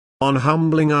on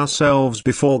humbling ourselves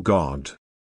before God.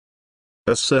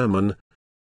 A sermon.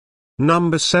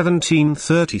 Number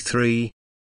 1733.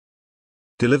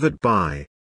 Delivered by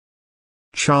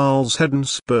Charles Haddon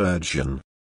Spurgeon.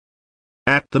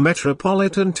 At the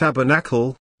Metropolitan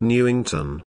Tabernacle,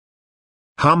 Newington.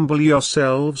 Humble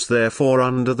yourselves therefore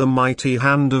under the mighty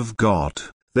hand of God,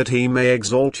 that he may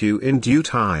exalt you in due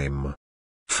time.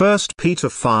 1 Peter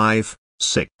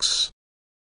 5:6.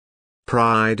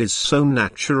 Pride is so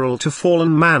natural to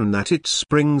fallen man that it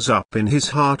springs up in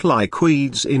his heart like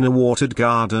weeds in a watered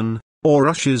garden, or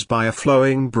rushes by a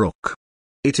flowing brook.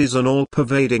 It is an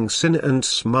all-pervading sin and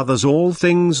smothers all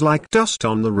things like dust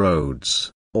on the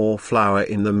roads, or flour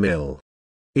in the mill.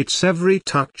 Its every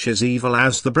touch is evil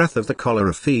as the breath of the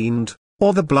cholera fiend,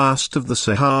 or the blast of the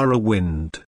Sahara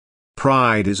wind.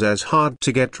 Pride is as hard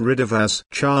to get rid of as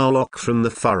charlock from the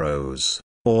furrows,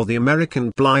 or the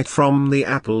American blight from the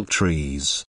apple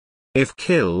trees. If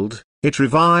killed, it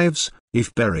revives;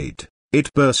 if buried,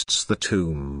 it bursts the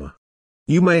tomb.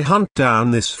 You may hunt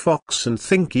down this fox and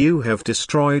think you have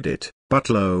destroyed it, but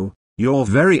lo, your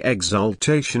very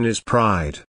exaltation is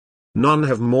pride. None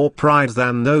have more pride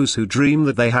than those who dream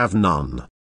that they have none.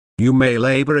 You may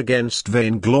labor against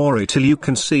vainglory till you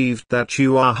conceive that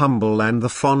you are humble, and the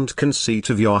fond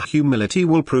conceit of your humility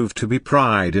will prove to be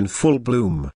pride in full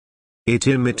bloom. It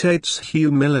imitates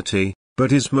humility,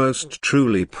 but is most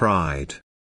truly pride.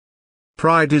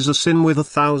 Pride is a sin with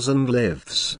 1,000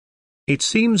 lives. It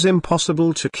seems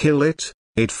impossible to kill it;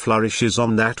 it flourishes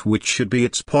on that which should be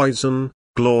its poison,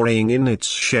 glorying in its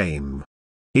shame.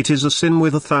 It is a sin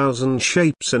with 1,000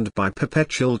 shapes, and by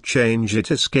perpetual change it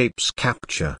escapes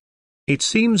capture. It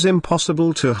seems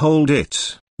impossible to hold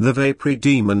it; the vapory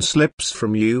demon slips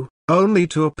from you, only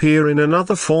to appear in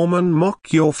another form and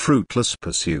mock your fruitless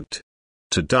pursuit.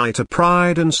 To die to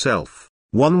pride and self,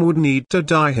 one would need to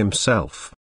die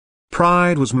himself.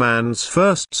 Pride was man's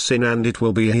first sin, and it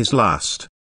will be his last.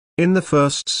 In the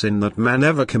first sin that man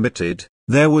ever committed,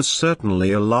 there was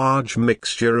certainly a large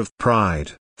mixture of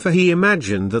pride, for he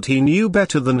imagined that he knew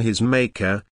better than his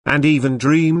Maker, and even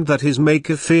dreamed that his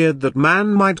Maker feared that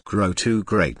man might grow too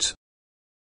great.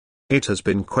 It has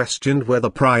been questioned whether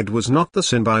pride was not the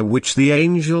sin by which the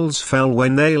angels fell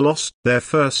when they lost their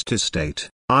first estate.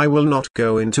 I will not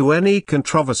go into any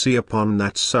controversy upon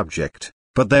that subject,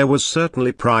 but there was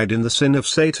certainly pride in the sin of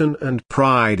Satan and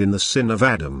pride in the sin of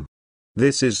Adam.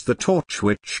 This is the torch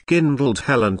which kindled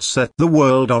hell and set the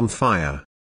world on fire.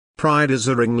 Pride is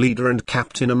a ringleader and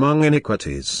captain among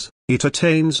iniquities; it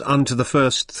attains unto the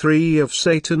first 3 of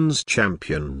Satan's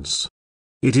champions.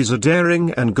 It is a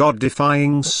daring and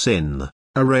God-defying sin,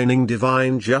 arraigning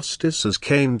divine justice as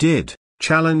Cain did,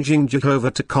 challenging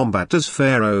Jehovah to combat as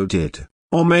Pharaoh did,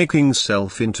 or making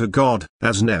self into God,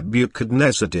 as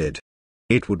Nebuchadnezzar did.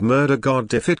 It would murder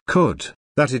God if it could,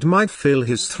 that it might fill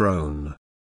his throne.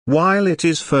 While it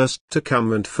is first to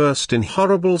come and first in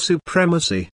horrible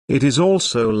supremacy, it is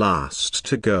also last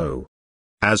to go.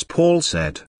 As Paul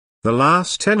said, the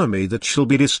last enemy that shall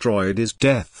be destroyed is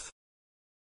death.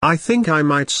 I think I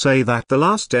might say that the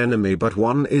last enemy but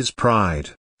one is pride,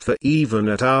 for even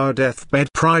at our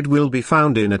deathbed pride will be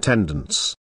found in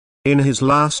attendance. In his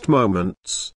last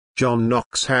moments, John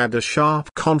Knox had a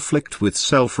sharp conflict with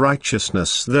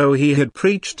self-righteousness, though he had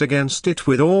preached against it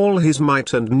with all his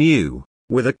might and knew,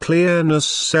 with a clearness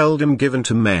seldom given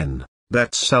to men,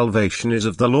 that salvation is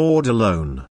of the Lord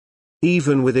alone.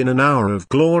 Even within an hour of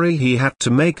glory he had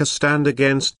to make a stand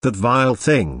against that vile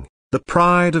thing, the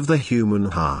pride of the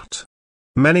human heart.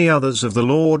 Many others of the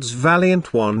Lord's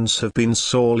valiant ones have been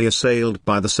sorely assailed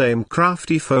by the same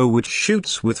crafty foe which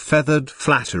shoots with feathered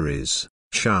flatteries,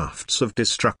 shafts of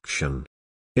destruction.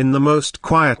 In the most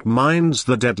quiet minds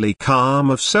the deadly calm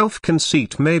of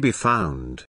self-conceit may be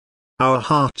found. Our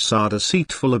hearts are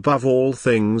deceitful above all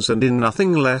things, and in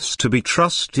nothing less to be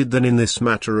trusted than in this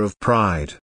matter of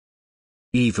pride.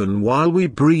 Even while we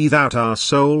breathe out our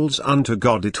souls unto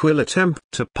God, it will attempt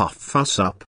to puff us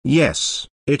up; yes,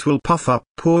 it will puff up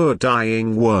poor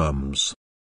dying worms.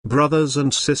 Brothers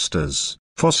and sisters,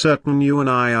 for certain you and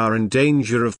I are in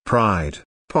danger of pride;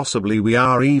 possibly we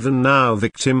are even now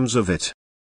victims of it.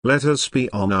 Let us be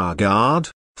on our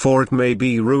guard, for it may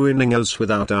be ruining us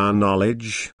without our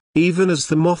knowledge, even as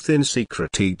the moth in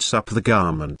secret eats up the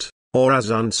garment, or as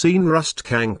unseen rust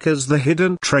cankers the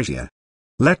hidden treasure.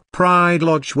 Let pride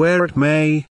lodge where it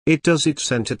may, it does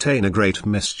its entertain a great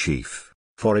mischief,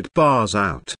 for it bars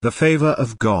out the favor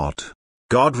of God.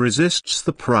 God resists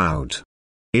the proud.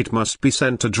 It must be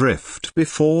sent adrift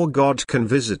before God can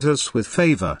visit us with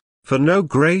favor, for no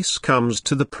grace comes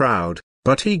to the proud,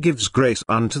 but he gives grace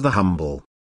unto the humble.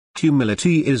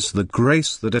 Humility is the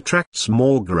grace that attracts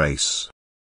more grace.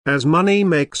 As money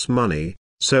makes money,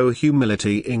 so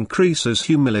humility increases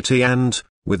humility and,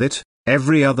 with it,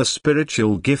 every other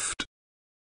spiritual gift.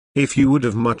 If you would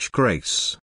have much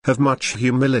grace, have much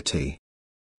humility.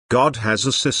 God has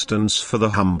assistance for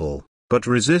the humble, but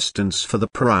resistance for the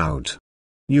proud.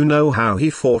 You know how he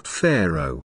fought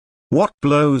Pharaoh. What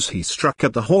blows he struck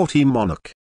at the haughty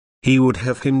monarch. He would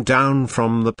have him down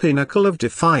from the pinnacle of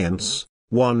defiance,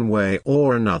 one way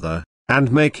or another,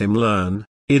 and make him learn,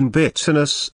 in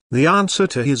bitterness, the answer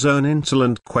to his own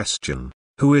insolent question,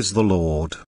 "Who is the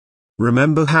Lord?"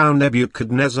 Remember how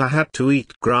Nebuchadnezzar had to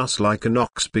eat grass like an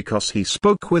ox because he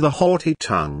spoke with a haughty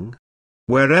tongue.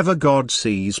 Wherever God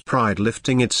sees pride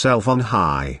lifting itself on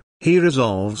high, he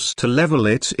resolves to level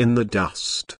it in the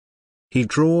dust. He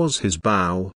draws his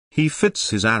bow, he fits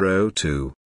his arrow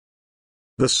to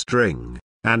the string,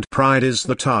 and pride is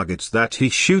the target that he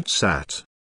shoots at.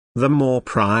 The more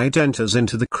pride enters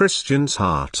into the Christian's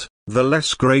heart, the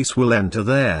less grace will enter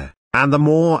there, and the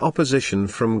more opposition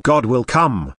from God will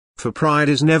come, for pride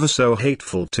is never so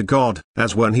hateful to God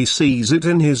as when he sees it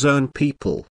in his own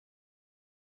people.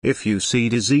 If you see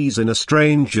disease in a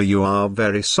stranger, you are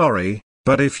very sorry,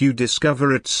 but if you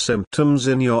discover its symptoms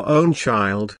in your own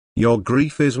child, your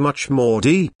grief is much more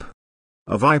deep.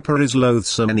 A viper is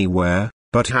loathsome anywhere,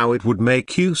 but how it would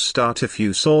make you start if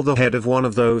you saw the head of one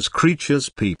of those creatures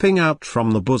peeping out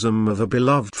from the bosom of a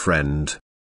beloved friend.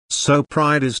 So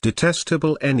pride is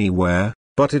detestable anywhere,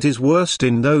 but it is worst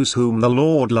in those whom the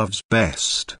Lord loves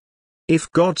best.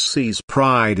 If God sees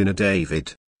pride in a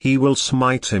David, he will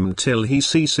smite him till he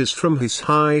ceases from his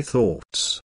high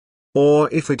thoughts. Or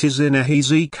if it is in a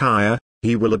Hezekiah,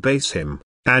 he will abase him,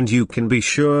 and you can be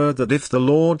sure that if the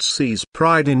Lord sees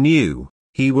pride in you,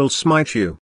 he will smite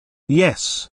you.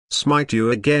 Yes, smite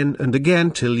you again and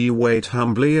again till you wait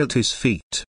humbly at his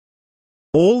feet.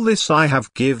 All this I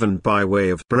have given by way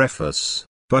of preface,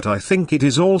 but I think it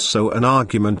is also an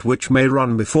argument which may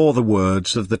run before the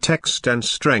words of the text and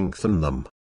strengthen them.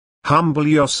 Humble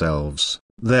yourselves,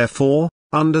 therefore,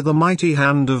 under the mighty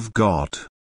hand of God.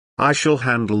 I shall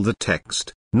handle the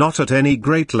text, not at any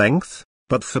great length,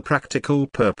 but for practical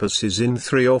purposes in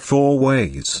 3 or 4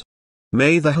 ways.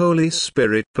 May the Holy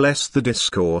Spirit bless the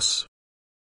discourse.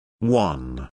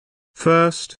 1.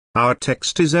 First, our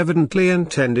text is evidently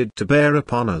intended to bear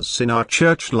upon us in our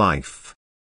church life.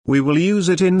 We will use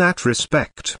it in that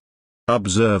respect.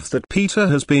 Observe that Peter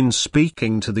has been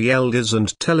speaking to the elders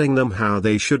and telling them how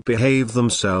they should behave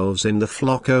themselves in the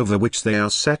flock over which they are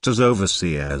set as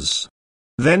overseers.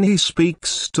 Then he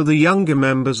speaks to the younger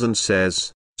members and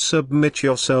says, "Submit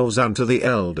yourselves unto the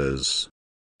elders."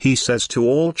 He says to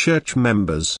all church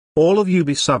members, "All of you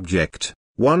be subject,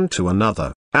 one to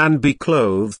another, and be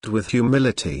clothed with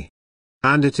humility."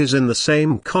 And it is in the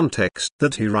same context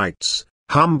that he writes,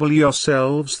 "Humble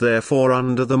yourselves therefore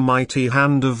under the mighty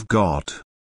hand of God."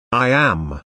 I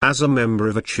am, as a member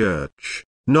of a church,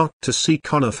 not to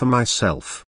seek honor for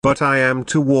myself, but I am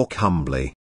to walk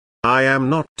humbly. I am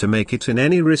not to make it in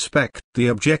any respect the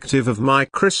objective of my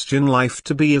Christian life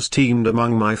to be esteemed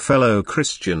among my fellow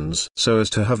Christians so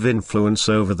as to have influence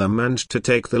over them and to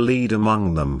take the lead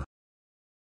among them.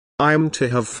 I am to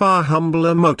have far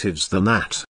humbler motives than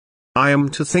that. I am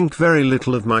to think very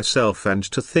little of myself and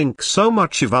to think so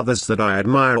much of others that I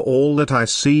admire all that I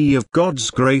see of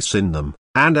God's grace in them,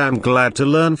 and am glad to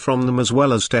learn from them as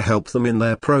well as to help them in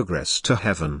their progress to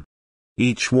heaven.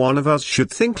 Each one of us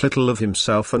should think little of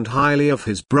himself and highly of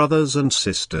his brothers and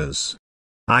sisters.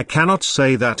 I cannot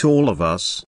say that all of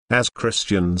us, as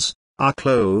Christians, are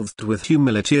clothed with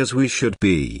humility as we should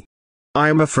be. I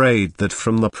am afraid that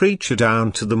from the preacher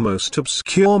down to the most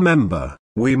obscure member,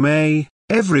 we may,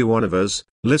 every one of us,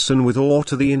 listen with awe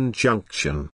to the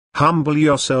injunction, "Humble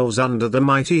yourselves under the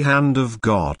mighty hand of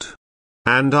God."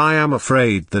 And I am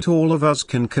afraid that all of us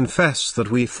can confess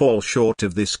that we fall short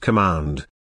of this command.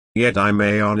 Yet I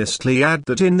may honestly add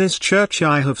that in this church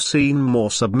I have seen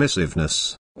more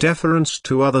submissiveness, deference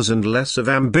to others and less of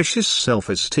ambitious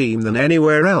self-esteem than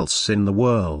anywhere else in the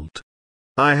world.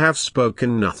 I have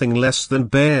spoken nothing less than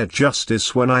bare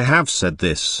justice when I have said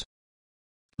this.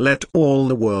 Let all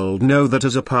the world know that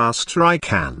as a pastor I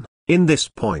can, in this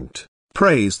point,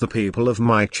 praise the people of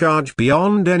my charge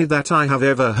beyond any that I have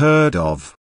ever heard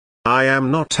of. I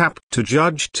am not apt to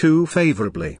judge too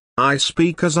favorably. I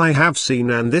speak as I have seen,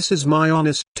 and this is my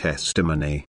honest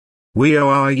testimony. We owe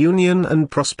our union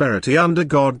and prosperity under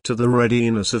God to the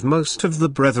readiness of most of the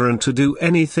brethren to do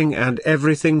anything and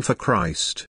everything for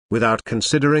Christ, without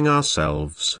considering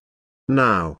ourselves.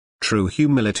 Now, True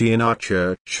humility in our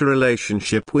church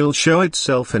relationship will show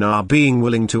itself in our being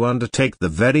willing to undertake the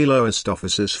very lowest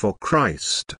offices for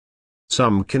Christ.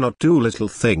 Some cannot do little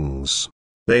things.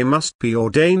 They must be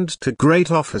ordained to great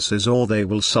offices or they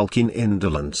will sulk in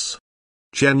indolence.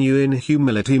 Genuine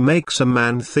humility makes a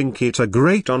man think it a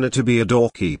great honor to be a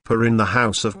doorkeeper in the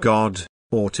house of God,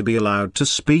 or to be allowed to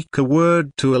speak a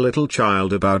word to a little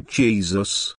child about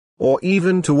Jesus, or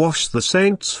even to wash the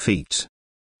saints' feet.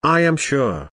 I am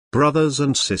sure, brothers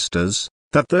and sisters,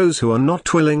 that those who are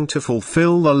not willing to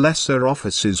fulfill the lesser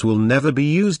offices will never be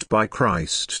used by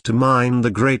Christ to mind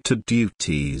the greater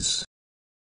duties.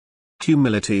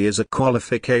 Humility is a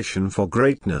qualification for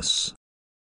greatness.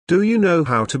 Do you know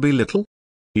how to be little?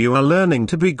 You are learning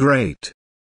to be great.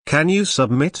 Can you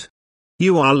submit?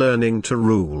 You are learning to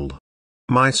rule.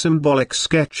 My symbolic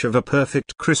sketch of a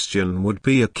perfect Christian would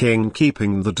be a king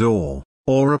keeping the door,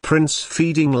 or a prince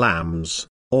feeding lambs,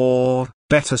 or,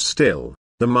 better still,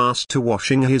 the master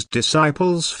washing his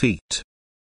disciples' feet.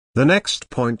 The next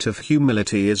point of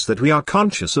humility is that we are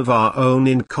conscious of our own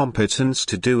incompetence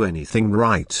to do anything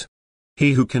right.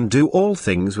 He who can do all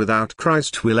things without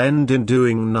Christ will end in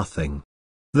doing nothing.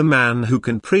 The man who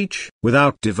can preach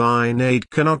without divine aid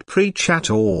cannot preach at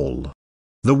all.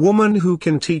 The woman who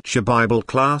can teach a Bible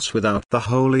class without the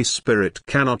Holy Spirit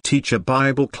cannot teach a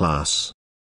Bible class.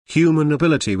 Human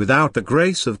ability without the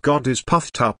grace of God is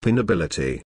puffed up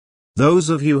inability. Those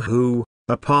of you who,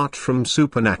 apart from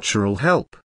supernatural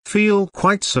help, feel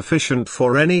quite sufficient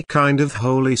for any kind of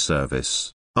holy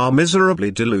service, are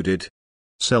miserably deluded.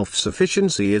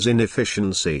 Self-sufficiency is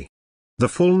inefficiency. The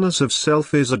fullness of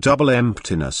self is a double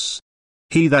emptiness.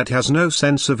 He that has no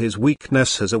sense of his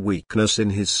weakness has a weakness in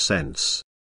his sense.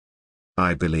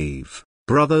 I believe,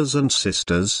 brothers and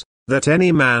sisters, that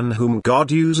any man whom God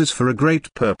uses for a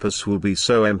great purpose will be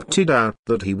so emptied out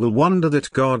that he will wonder that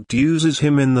God uses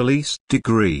him in the least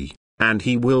degree, and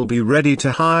he will be ready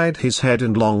to hide his head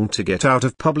and long to get out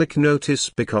of public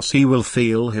notice because he will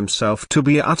feel himself to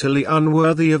be utterly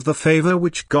unworthy of the favor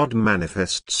which God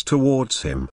manifests towards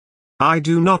him. I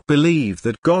do not believe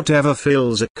that God ever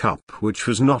fills a cup which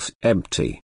was not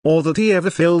empty, or that he ever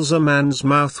fills a man's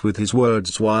mouth with his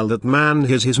words while that man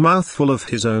has his mouth full of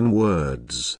his own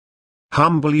words.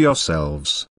 Humble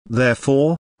yourselves,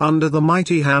 therefore, under the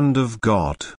mighty hand of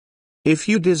God. If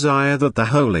you desire that the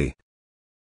Holy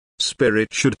Spirit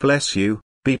should bless you,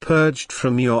 be purged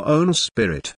from your own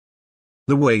spirit.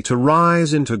 The way to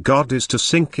rise into God is to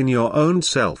sink in your own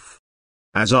self.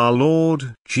 As our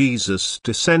Lord Jesus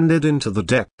descended into the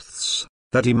depths,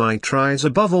 that he might rise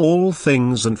above all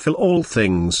things and fill all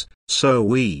things, so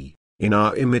we, in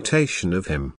our imitation of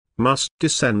him, must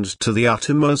descend to the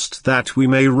uttermost that we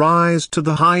may rise to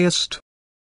the highest.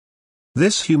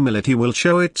 This humility will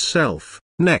show itself,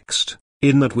 next,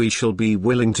 in that we shall be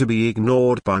willing to be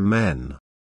ignored by men.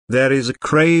 There is a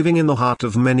craving in the heart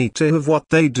of many to have what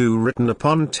they do written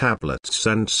upon tablets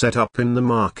and set up in the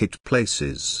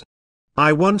marketplaces.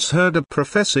 I once heard a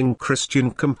professing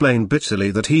Christian complain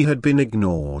bitterly that he had been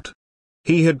ignored.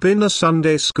 He had been a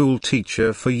Sunday school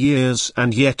teacher for years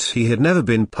and yet he had never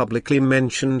been publicly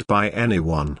mentioned by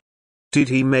anyone. Did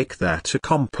he make that a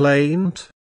complaint?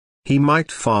 He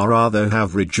might far rather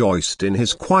have rejoiced in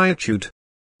his quietude.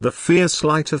 The fierce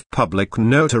light of public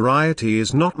notoriety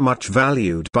is not much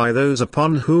valued by those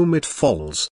upon whom it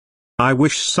falls. I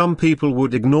wish some people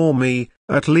would ignore me,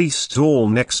 at least all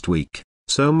next week,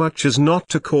 so much as not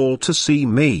to call to see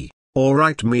me, or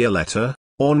write me a letter,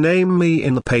 or name me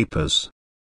in the papers.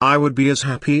 I would be as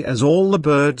happy as all the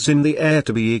birds in the air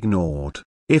to be ignored,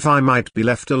 if I might be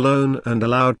left alone and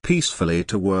allowed peacefully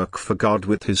to work for God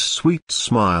with his sweet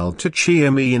smile to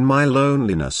cheer me in my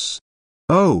loneliness.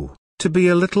 Oh, to be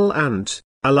a little ant,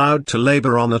 allowed to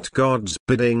labor on at God's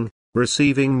bidding,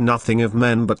 receiving nothing of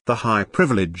men but the high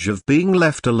privilege of being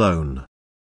left alone.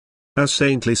 A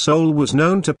saintly soul was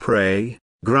known to pray,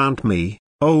 "Grant me,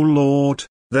 O Lord,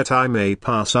 that I may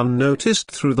pass unnoticed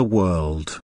through the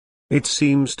world." It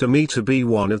seems to me to be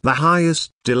one of the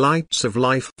highest delights of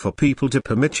life for people to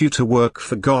permit you to work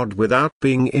for God without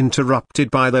being interrupted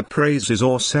by their praises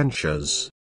or censures.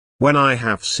 When I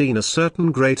have seen a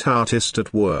certain great artist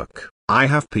at work, I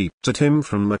have peeped at him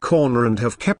from a corner and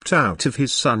have kept out of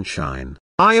his sunshine.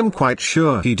 I am quite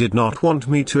sure he did not want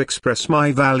me to express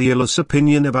my valueless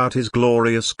opinion about his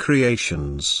glorious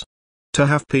creations. To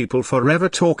have people forever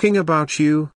talking about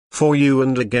you, for you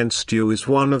and against you is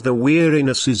one of the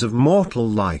wearinesses of mortal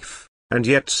life, and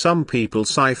yet some people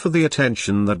sigh for the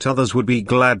attention that others would be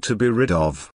glad to be rid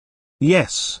of.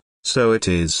 Yes, so it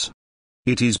is.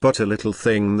 It is but a little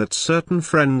thing that certain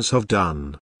friends have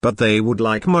done, but they would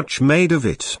like much made of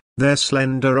it. Their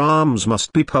slender arms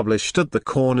must be published at the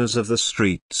corners of the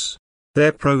streets.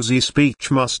 Their prosy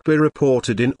speech must be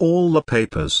reported in all the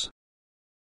papers.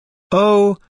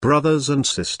 Oh, brothers and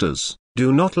sisters,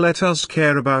 do not let us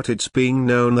care about its being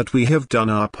known that we have done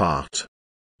our part.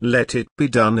 Let it be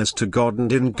done as to God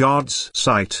and in God's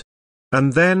sight.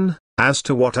 And then, as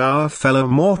to what our fellow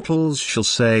mortals shall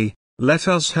say, let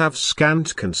us have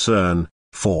scant concern,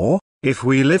 for, if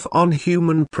we live on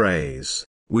human praise,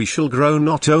 we shall grow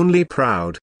not only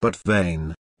proud, but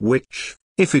vain, which,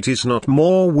 if it is not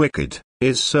more wicked,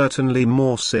 is certainly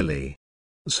more silly.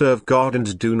 Serve God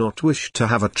and do not wish to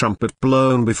have a trumpet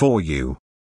blown before you.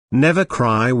 Never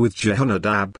cry with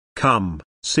Jehonadab, "Come,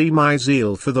 see my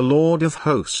zeal for the Lord of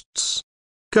hosts."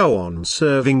 Go on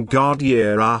serving God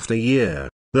year after year,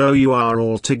 though you are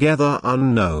altogether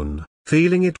unknown,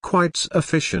 feeling it quite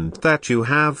sufficient that you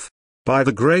have, by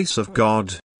the grace of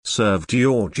God, served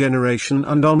your generation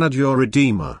and honored your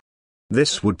Redeemer.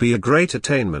 This would be a great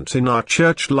attainment in our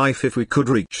church life if we could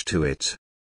reach to it.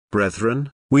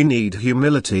 Brethren, we need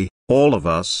humility, all of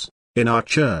us, in our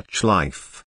church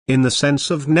life, in the sense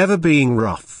of never being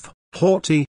rough,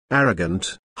 haughty,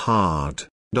 arrogant, hard,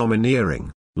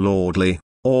 domineering, lordly,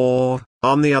 or,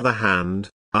 on the other hand,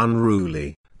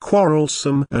 unruly,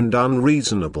 quarrelsome and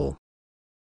unreasonable.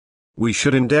 We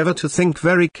should endeavor to think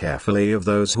very carefully of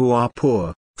those who are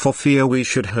poor, for fear we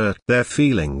should hurt their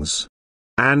feelings.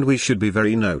 And we should be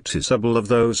very noticeable of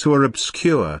those who are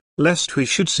obscure, lest we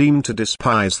should seem to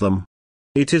despise them.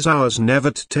 It is ours never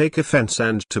to take offense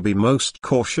and to be most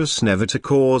cautious never to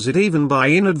cause it even by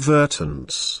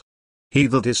inadvertence. He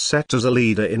that is set as a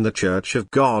leader in the church of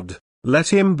God, let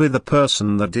him be the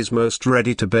person that is most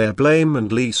ready to bear blame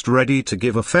and least ready to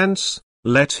give offense.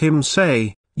 Let him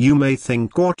say, "You may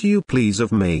think what you please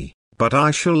of me, but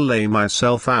I shall lay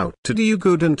myself out to do you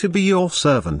good and to be your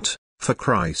servant, for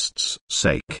Christ's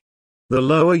sake." The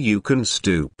lower you can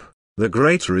stoop, the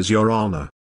greater is your honor.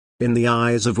 In the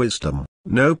eyes of wisdom,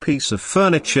 no piece of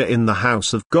furniture in the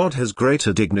house of God has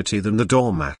greater dignity than the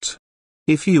doormat.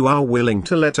 If you are willing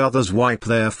to let others wipe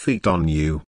their feet on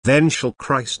you, then shall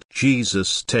Christ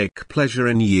Jesus take pleasure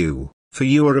in you, for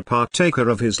you are a partaker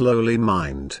of his lowly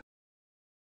mind.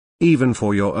 Even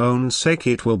for your own sake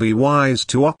it will be wise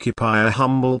to occupy a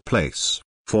humble place,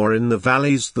 for in the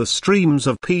valleys the streams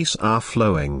of peace are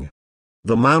flowing.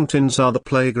 The mountains are the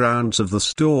playgrounds of the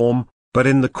storm, but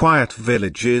in the quiet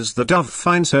villages the dove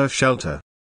finds her shelter.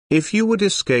 If you would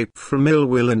escape from ill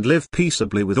will and live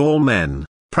peaceably with all men,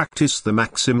 practice the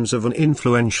maxims of an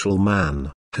influential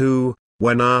man, who,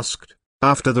 when asked,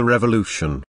 after the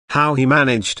Revolution, how he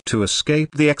managed to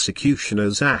escape the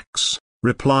executioner's axe,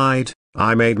 replied,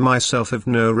 "I made myself of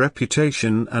no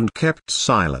reputation and kept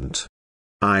silent."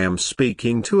 I am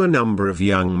speaking to a number of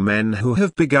young men who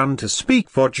have begun to speak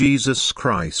for Jesus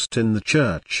Christ in the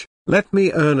church. Let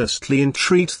me earnestly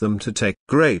entreat them to take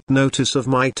great notice of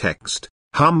my text,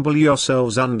 "Humble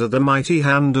yourselves under the mighty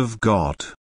hand of God."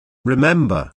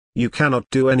 Remember, you cannot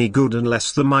do any good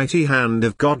unless the mighty hand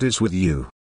of God is with you.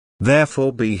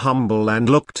 Therefore be humble and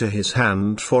look to his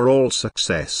hand for all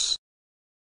success.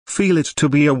 Feel it to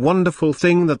be a wonderful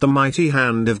thing that the mighty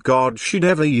hand of God should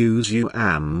ever use you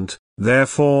and,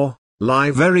 therefore, lie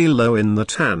very low in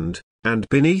that hand, and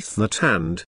beneath that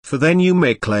hand, for then you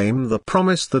may claim the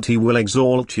promise that he will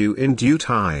exalt you in due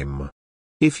time.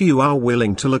 If you are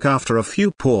willing to look after a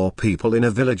few poor people in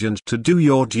a village and to do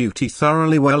your duty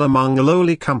thoroughly well among a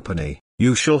lowly company,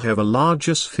 you shall have a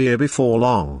larger sphere before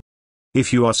long.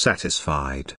 If you are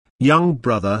satisfied, young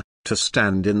brother, to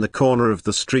stand in the corner of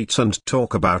the streets and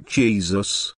talk about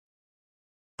Jesus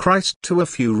Christ to a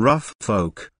few rough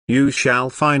folk, you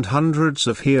shall find hundreds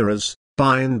of hearers,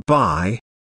 by and by.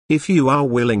 If you are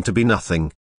willing to be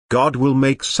nothing, God will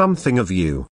make something of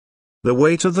you. The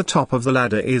way to the top of the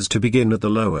ladder is to begin at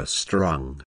the lowest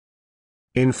rung.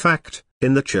 In fact,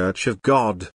 in the church of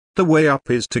God, the way up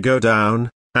is to go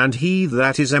down, and he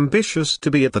that is ambitious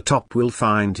to be at the top will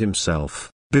find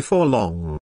himself, before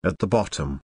long, at the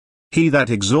bottom. He that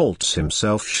exalts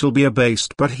himself shall be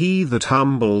abased, but he that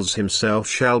humbles himself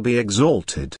shall be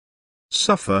exalted.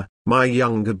 Suffer, my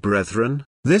younger brethren,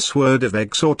 this word of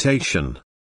exhortation.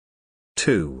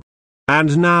 2.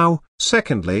 And now,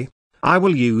 secondly, I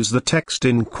will use the text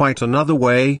in quite another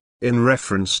way, in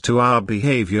reference to our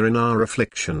behavior in our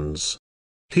afflictions.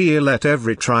 Here let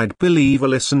every tried believer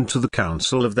listen to the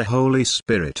counsel of the Holy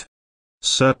Spirit.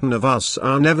 Certain of us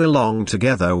are never long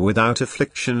together without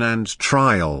affliction and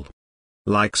trial.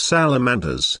 Like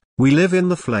salamanders, we live in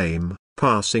the flame,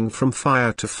 passing from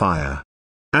fire to fire.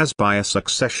 As by a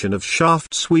succession of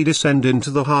shafts we descend into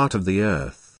the heart of the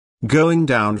earth, going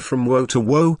down from woe to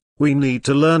woe, we need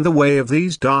to learn the way of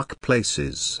these dark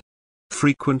places.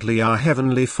 Frequently our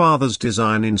Heavenly Father's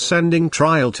design in sending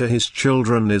trial to His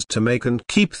children is to make and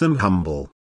keep them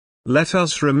humble. Let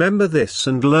us remember this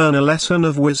and learn a lesson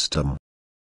of wisdom.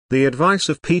 The advice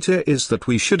of Peter is that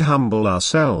we should humble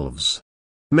ourselves.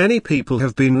 Many people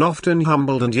have been often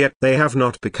humbled and yet they have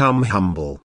not become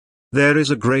humble. There is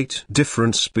a great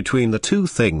difference between the two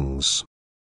things.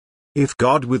 If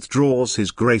God withdraws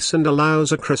His grace and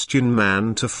allows a Christian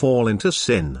man to fall into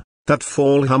sin, that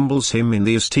fall humbles him in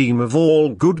the esteem of all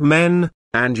good men,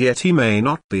 and yet he may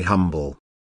not be humble.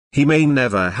 He may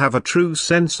never have a true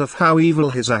sense of how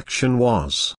evil his action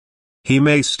was. He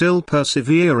may still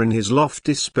persevere in his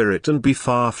lofty spirit and be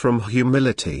far from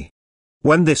humility.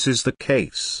 When this is the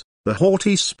case, the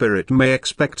haughty spirit may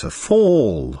expect a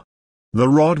fall. The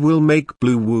rod will make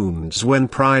blue wounds when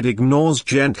pride ignores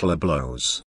gentler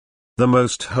blows. The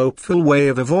most hopeful way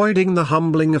of avoiding the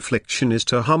humbling affliction is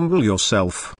to humble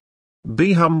yourself.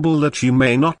 Be humble that you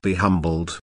may not be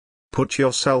humbled. Put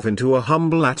yourself into a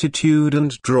humble attitude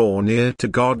and draw near to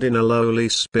God in a lowly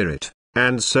spirit,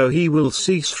 and so He will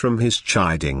cease from His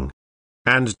chiding.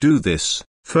 And do this,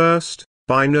 first,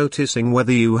 by noticing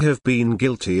whether you have been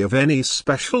guilty of any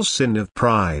special sin of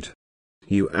pride.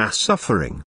 You are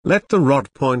suffering, let the rod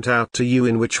point out to you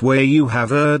in which way you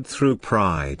have erred through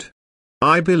pride.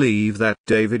 I believe that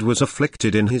David was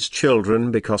afflicted in his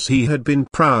children because he had been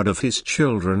proud of his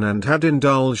children and had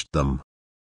indulged them.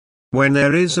 When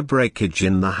there is a breakage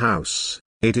in the house,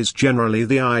 it is generally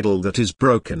the idol that is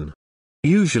broken.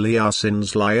 Usually our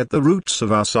sins lie at the roots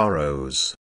of our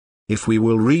sorrows. If we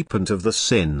will repent of the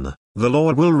sin, the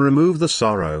Lord will remove the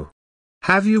sorrow.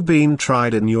 Have you been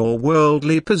tried in your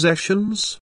worldly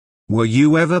possessions? Were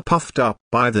you ever puffed up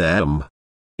by them?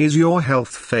 Is your health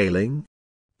failing?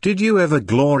 Did you ever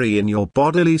glory in your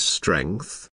bodily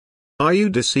strength? Are you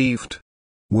deceived?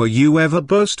 Were you ever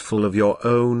boastful of your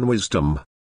own wisdom?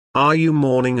 Are you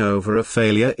mourning over a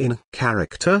failure in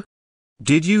character?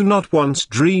 Did you not once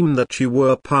dream that you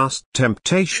were past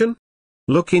temptation?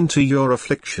 Look into your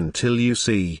affliction till you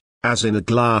see, as in a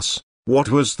glass, what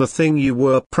was the thing you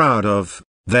were proud of,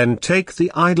 then take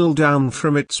the idol down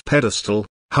from its pedestal,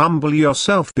 humble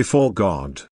yourself before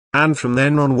God, and from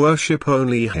then on worship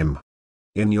only Him.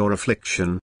 In your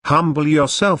affliction, humble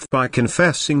yourself by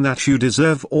confessing that you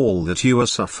deserve all that you are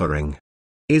suffering.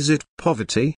 Is it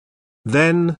poverty?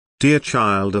 Then, dear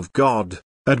child of God,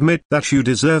 admit that you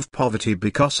deserve poverty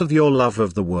because of your love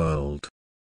of the world.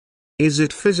 Is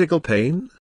it physical pain?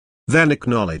 Then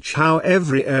acknowledge how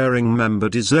every erring member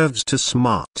deserves to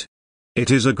smart. It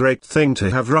is a great thing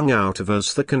to have wrung out of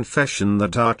us the confession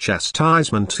that our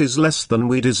chastisement is less than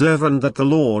we deserve and that the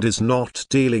Lord is not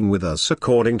dealing with us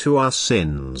according to our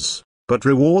sins, but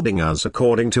rewarding us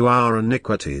according to our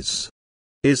iniquities.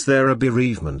 Is there a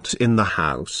bereavement in the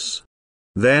house?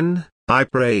 Then, I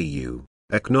pray you,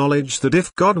 acknowledge that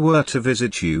if God were to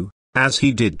visit you, as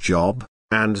He did Job,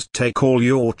 and take all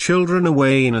your children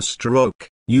away in a stroke,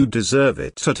 you deserve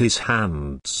it at His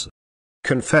hands.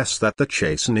 Confess that the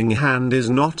chastening hand is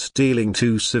not dealing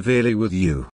too severely with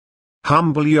you.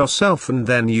 Humble yourself and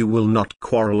then you will not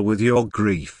quarrel with your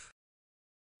grief.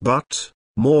 But,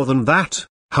 more than that,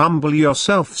 humble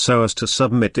yourself so as to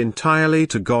submit entirely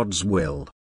to God's will.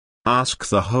 Ask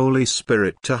the Holy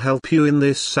Spirit to help you in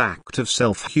this act of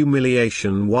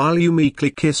self-humiliation while you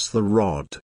meekly kiss the rod.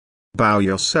 Bow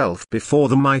yourself before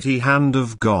the mighty hand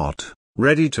of God,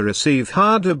 ready to receive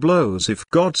harder blows if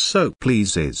God so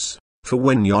pleases. For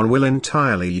when your will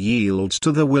entirely yields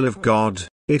to the will of God,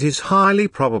 it is highly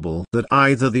probable that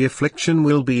either the affliction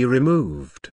will be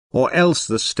removed, or else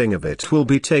the sting of it will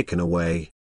be taken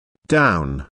away.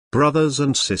 Down, brothers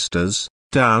and sisters,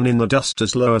 down in the dust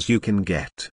as low as you can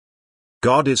get.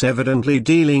 God is evidently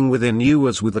dealing within you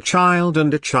as with a child,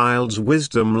 and a child's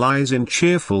wisdom lies in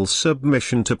cheerful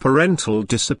submission to parental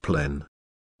discipline.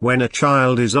 When a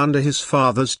child is under his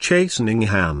father's chastening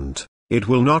hand, it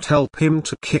will not help him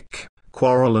to kick,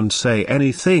 quarrel and say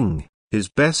anything. His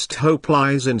best hope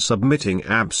lies in submitting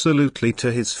absolutely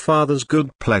to his father's good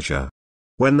pleasure.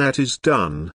 When that is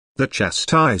done, the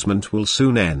chastisement will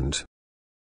soon end.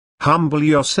 Humble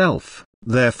yourself,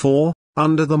 therefore,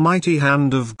 under the mighty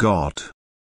hand of God.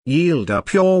 Yield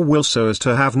up your will so as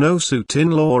to have no suit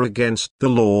in law against the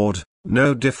Lord,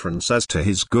 no difference as to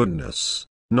His goodness,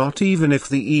 not even if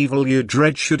the evil you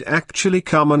dread should actually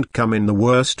come in the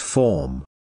worst form.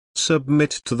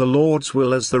 Submit to the Lord's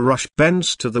will as the rush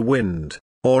bends to the wind,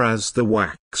 or as the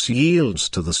wax yields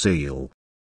to the seal.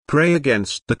 Pray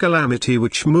against the calamity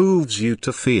which moves you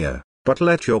to fear, but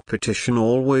let your petition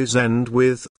always end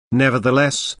with,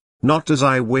 "Nevertheless, not as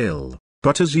I will,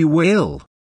 but as you will."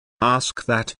 Ask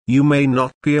that you may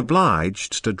not be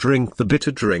obliged to drink the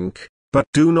bitter drink, but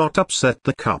do not upset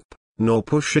the cup, nor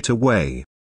push it away.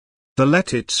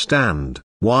 Let it stand,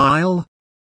 while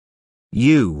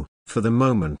you, for the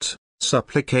moment,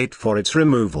 supplicate for its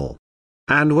removal.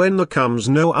 And when there comes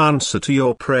no answer to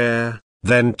your prayer,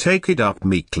 then take it up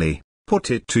meekly,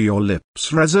 put it to your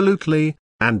lips resolutely,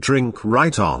 and drink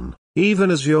right on,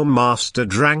 even as your Master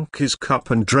drank his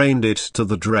cup and drained it to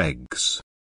the dregs.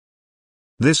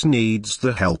 This needs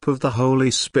the help of the Holy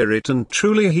Spirit, and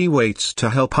truly he waits to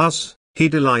help us, he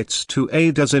delights to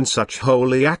aid us in such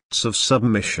holy acts of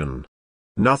submission.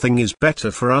 Nothing is better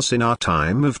for us in our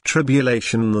time of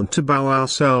tribulation than to bow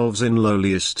ourselves in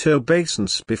lowliest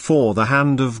obeisance before the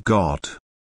hand of God.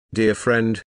 Dear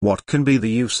friend, what can be the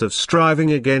use of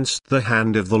striving against the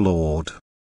hand of the Lord?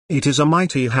 It is a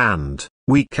mighty hand,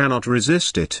 we cannot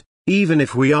resist it, even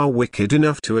if we are wicked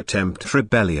enough to attempt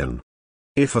rebellion.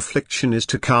 If affliction is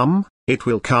to come, it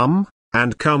will come,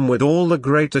 and come with all the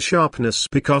greater sharpness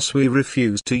because we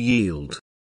refuse to yield.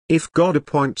 If God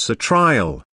appoints a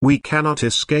trial, we cannot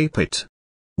escape it.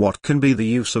 What can be the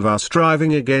use of our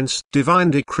striving against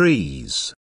divine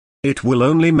decrees? It will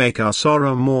only make our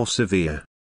sorrow more severe.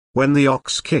 When the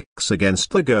ox kicks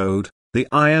against the goad, the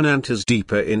iron enters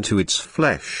deeper into its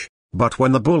flesh, but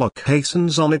when the bullock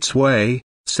hastens on its way,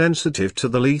 sensitive to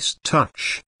the least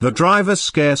touch, the driver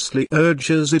scarcely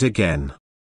urges it again.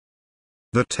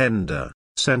 The tender,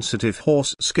 sensitive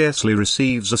horse scarcely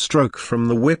receives a stroke from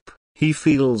the whip, he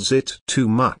feels it too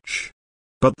much.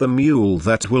 But the mule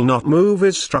that will not move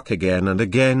is struck again and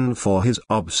again for his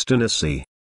obstinacy.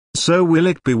 So will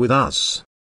it be with us.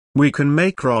 We can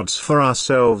make rods for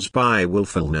ourselves by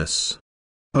willfulness.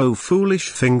 O foolish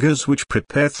fingers which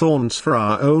prepare thorns for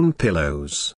our own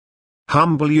pillows!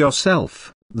 Humble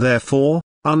yourself, therefore,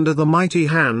 under the mighty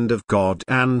hand of God,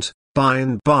 and, by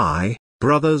and by,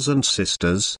 brothers and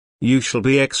sisters, you shall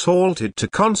be exalted to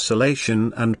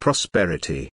consolation and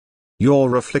prosperity.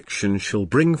 Your affliction shall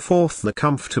bring forth the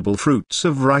comfortable fruits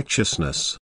of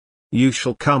righteousness. You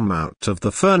shall come out of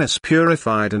the furnace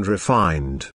purified and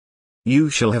refined. You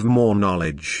shall have more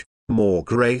knowledge, more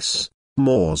grace,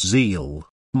 more zeal,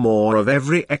 more of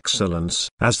every excellence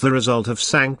as the result of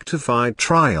sanctified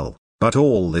trial, but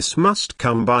all this must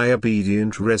come by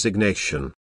obedient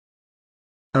resignation.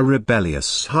 A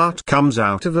rebellious heart comes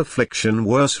out of affliction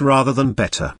worse rather than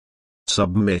better.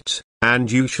 Submit,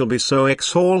 and you shall be so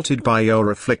exalted by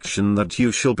your affliction that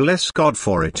you shall bless God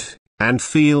for it, and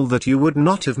feel that you would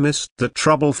not have missed the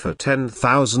trouble for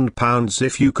 £10,000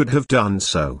 if you could have done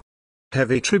so.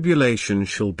 Heavy tribulation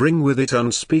shall bring with it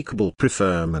unspeakable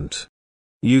preferment.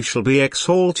 You shall be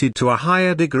exalted to a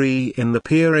higher degree in the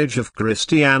peerage of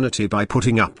Christianity by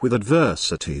putting up with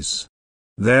adversities.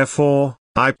 Therefore,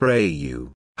 I pray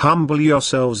you, humble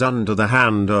yourselves under the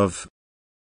hand of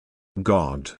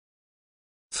God.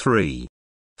 3.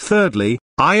 Thirdly,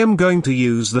 I am going to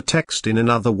use the text in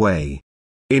another way.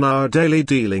 In our daily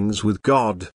dealings with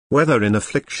God, whether in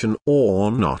affliction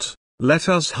or not, let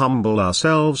us humble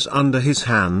ourselves under His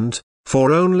hand,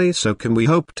 for only so can we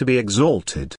hope to be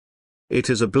exalted. It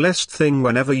is a blessed thing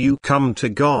whenever you come to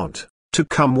God, to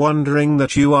come wondering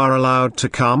that you are allowed to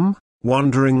come,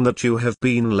 wondering that you have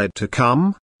been led to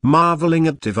come, marveling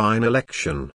at divine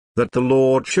election, that the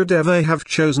Lord should ever have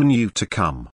chosen you to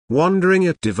come, wondering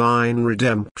at divine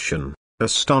redemption,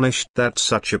 astonished that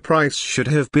such a price should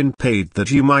have been paid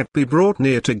that you might be brought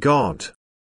near to God.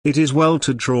 It is well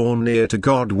to draw near to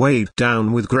God weighed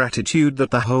down with gratitude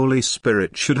that the Holy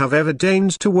Spirit should have ever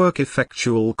deigned to work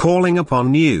effectual calling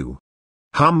upon you.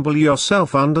 Humble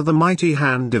yourself under the mighty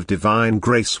hand of divine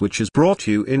grace which has brought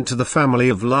you into the family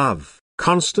of love.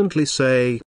 Constantly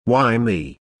say, "Why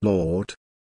me, Lord?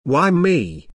 Why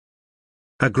me?"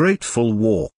 A grateful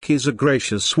walk is a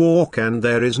gracious walk, and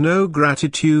there is no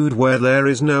gratitude where there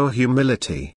is no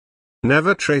humility.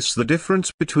 Never trace the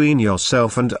difference between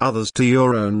yourself and others to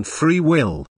your own free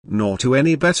will, nor to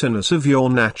any betterness of your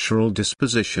natural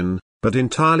disposition, but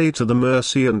entirely to the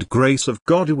mercy and grace of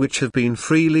God which have been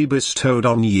freely bestowed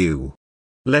on you.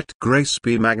 Let grace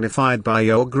be magnified by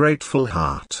your grateful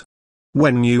heart.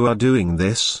 When you are doing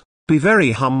this, be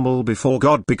very humble before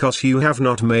God, because you have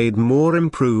not made more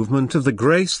improvement of the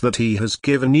grace that He has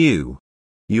given you.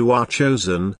 You are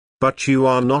chosen, but you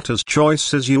are not as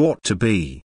choice as you ought to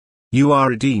be. You are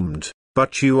redeemed,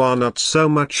 but you are not so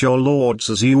much your Lord's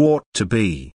as you ought to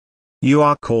be. You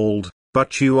are called,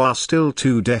 but you are still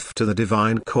too deaf to the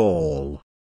divine call.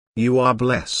 You are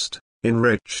blessed,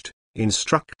 enriched,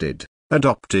 instructed,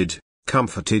 adopted,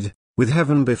 comforted, with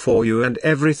heaven before you and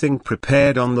everything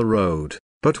prepared on the road,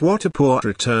 but what a poor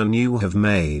return you have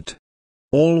made.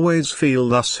 always feel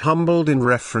thus humbled in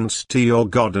reference to your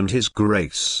God and His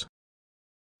grace.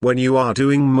 When you are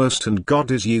doing most and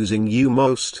God is using you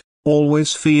most,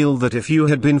 always feel that if you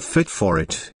had been fit for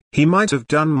it, He might have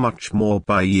done much more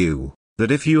by you,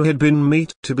 that if you had been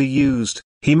meet to be used,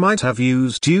 He might have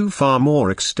used you far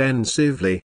more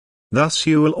extensively. Thus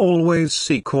you will always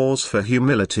see cause for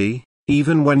humility,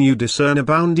 even when you discern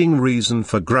abounding reason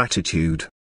for gratitude.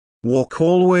 Walk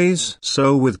always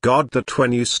so with God that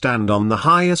when you stand on the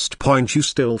highest point you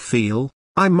still feel,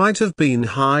 I might have been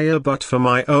higher but for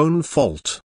my own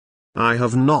fault. I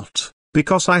have not,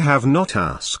 because I have not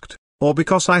asked, or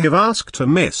because I have asked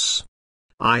amiss.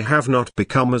 I have not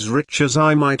become as rich as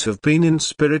I might have been in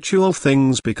spiritual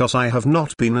things because I have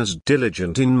not been as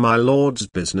diligent in my Lord's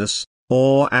business,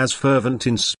 or as fervent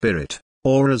in spirit,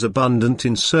 or as abundant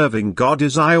in serving God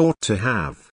as I ought to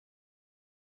have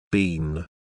been.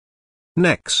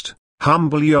 Next,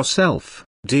 humble yourself,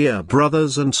 dear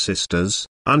brothers and sisters,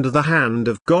 under the hand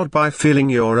of God by feeling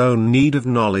your own need of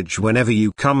knowledge whenever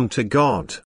you come to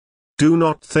God. Do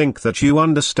not think that you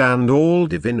understand all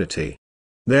divinity.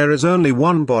 There is only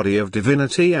one body of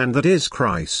divinity, and that is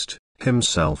Christ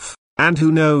Himself, and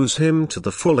who knows Him to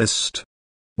the fullest?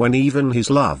 When even His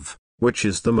love, which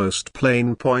is the most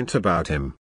plain point about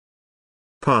Him,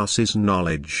 passes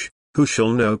knowledge, who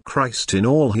shall know Christ in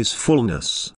all His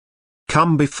fullness?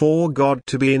 Come before God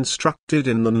to be instructed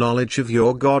in the knowledge of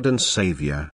your God and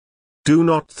Saviour. Do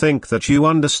not think that you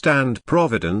understand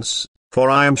providence, for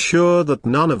I am sure that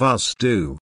none of us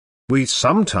do. We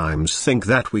sometimes think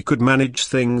that we could manage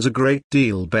things a great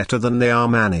deal better than they are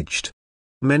managed.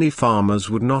 Many farmers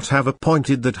would not have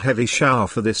appointed that heavy shower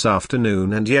for this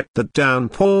afternoon, and yet that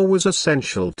downpour was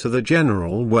essential to the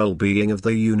general well-being of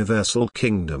the universal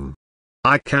kingdom.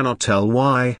 I cannot tell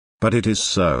why, but it is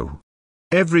so.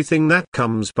 Everything that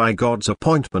comes by God's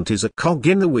appointment is a cog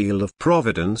in the wheel of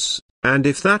providence, and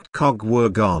if that cog were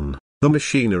gone, the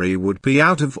machinery would be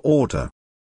out of order.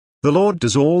 The Lord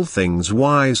does all things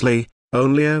wisely,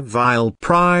 only a vile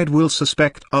pride will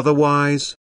suspect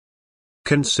otherwise.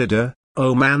 Consider,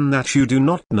 O man, that you do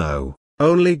not know,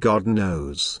 only God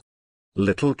knows.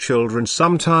 Little children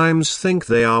sometimes think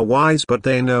they are wise, but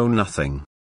they know nothing.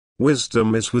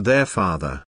 Wisdom is with their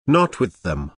Father, not with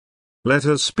them. Let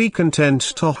us be content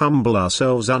to humble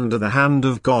ourselves under the hand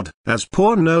of God, as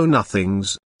poor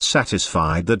know-nothings,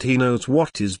 satisfied that He knows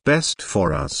what is best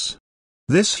for us.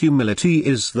 This humility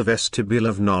is the vestibule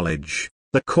of knowledge,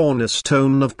 the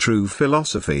cornerstone of true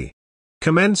philosophy.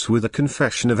 Commence with a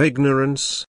confession of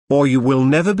ignorance, or you will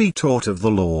never be taught of the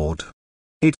Lord.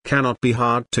 It cannot be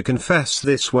hard to confess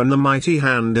this when the mighty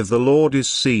hand of the Lord is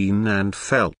seen and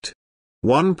felt.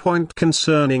 One point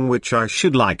concerning which I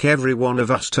should like every one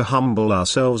of us to humble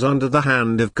ourselves under the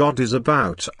hand of God is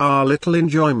about our little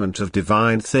enjoyment of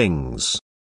divine things.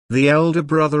 The elder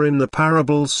brother in the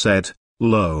parable said,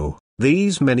 Lo,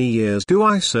 these many years do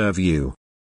I serve you.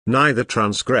 Neither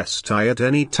transgressed I at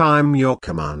any time your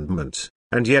commandment,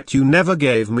 and yet you never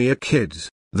gave me a kid,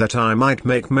 that I might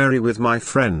make merry with my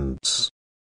friends.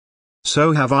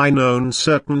 So have I known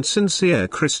certain sincere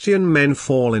Christian men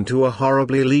fall into a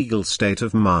horribly legal state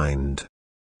of mind.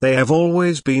 They have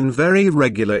always been very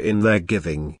regular in their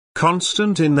giving,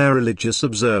 constant in their religious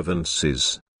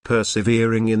observances,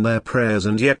 persevering in their prayers,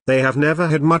 and yet they have never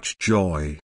had much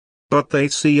joy. But they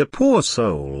see a poor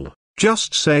soul,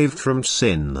 just saved from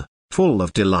sin, full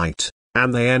of delight,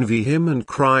 and they envy him and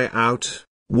cry out,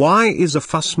 Why is a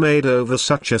fuss made over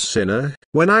such a sinner,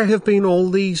 when I have been all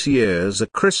these years a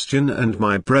Christian and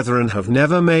my brethren have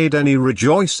never made any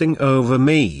rejoicing over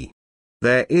me?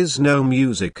 There is no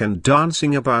music and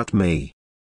dancing about me.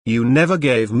 You never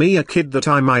gave me a kid that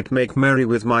I might make merry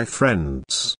with my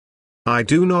friends. I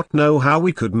do not know how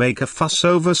we could make a fuss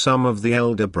over some of the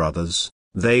elder brothers.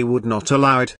 They would not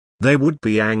allow it. They would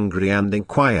be angry and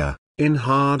inquire, in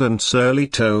hard and surly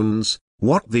tones,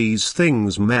 what these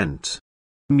things meant.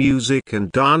 Music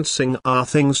and dancing are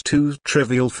things too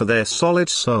trivial for their solid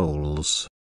souls.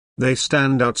 They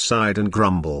stand outside and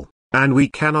grumble, and we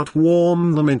cannot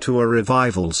warm them into a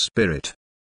revival spirit.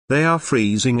 They are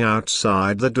freezing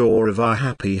outside the door of our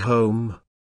happy home.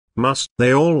 Must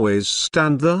they always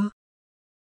stand there?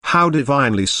 How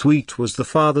divinely sweet was the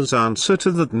father's answer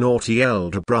to that naughty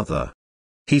elder brother.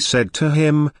 He said to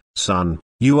him, Son,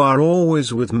 you are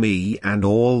always with me, and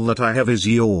all that I have is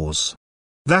yours.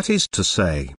 That is to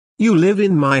say, you live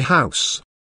in my house.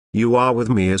 You are with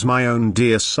me as my own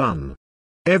dear son.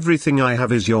 Everything I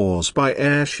have is yours by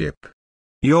heirship.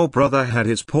 Your brother had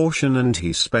his portion and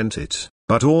he spent it,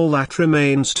 but all that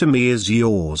remains to me is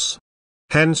yours.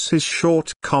 Hence his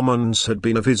short commons had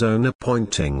been of his own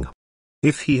appointing.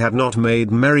 If he had not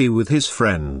made merry with his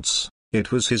friends,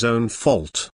 it was his own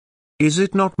fault. Is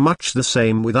it not much the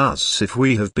same with us if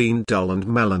we have been dull and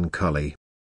melancholy?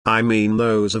 I mean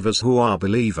those of us who are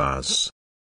believers.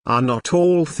 Are not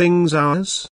all things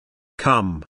ours?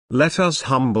 Come, let us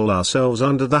humble ourselves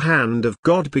under the hand of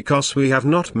God because we have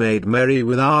not made merry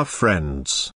with our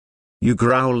friends. You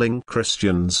growling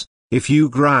Christians, if you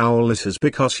growl it is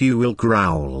because you will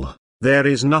growl. There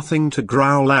is nothing to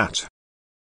growl at.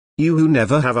 You who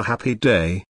never have a happy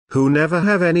day, who never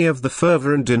have any of the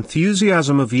fervor and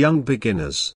enthusiasm of young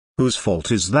beginners, whose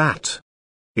fault is that?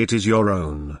 It is your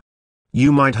own.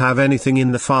 You might have anything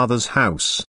in the Father's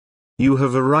house. You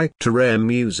have a right to rare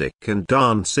music and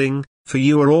dancing, for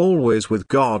you are always with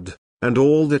God, and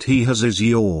all that He has is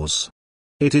yours.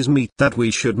 It is meet that we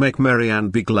should make merry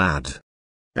and be glad.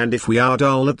 And if we are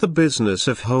dull at the business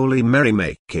of holy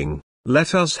merrymaking,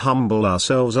 let us humble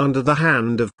ourselves under the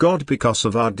hand of God because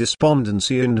of our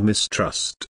despondency and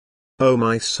mistrust. O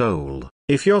my soul,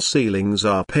 if your ceilings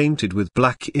are painted with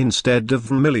black instead of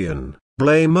vermilion,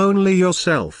 blame only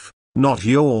yourself, not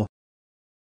your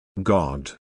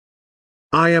God.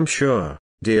 I am sure,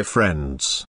 dear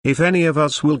friends, if any of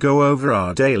us will go over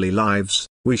our daily lives,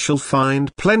 we shall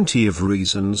find plenty of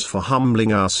reasons for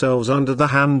humbling ourselves under the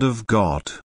hand of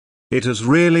God. It is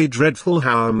really dreadful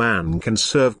how a man can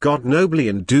serve God nobly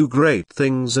and do great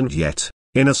things and yet,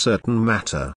 in a certain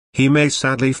matter, he may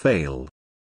sadly fail.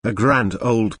 A grand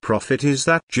old prophet is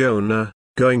that Jonah,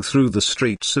 going through the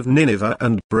streets of Nineveh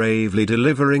and bravely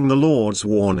delivering the Lord's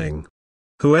warning.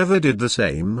 Whoever did the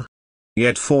same?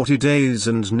 Yet 40 days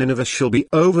and Nineveh shall be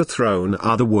overthrown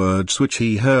are the words which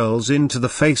he hurls into the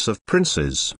face of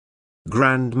princes.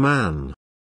 Grand man.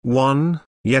 One,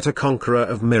 yet a conqueror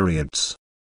of myriads.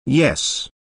 Yes.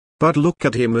 But look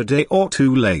at him a day or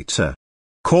two later.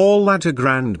 Call that a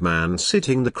grand man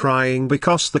sitting there crying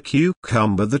because the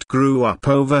cucumber that grew up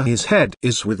over his head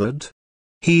is withered?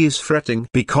 He is fretting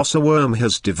because a worm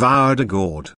has devoured a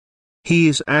gourd. He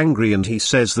is angry and he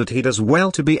says that he does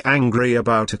well to be angry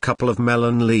about a couple of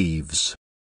melon leaves.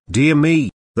 Dear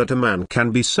me, that a man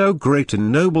can be so great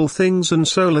in noble things and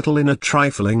so little in a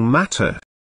trifling matter.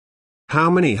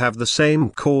 How many have the same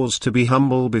cause to be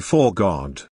humble before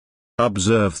God?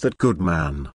 Observe that good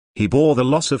man, he bore the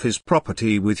loss of his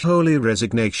property with holy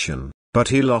resignation, but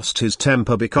he lost his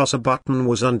temper because a button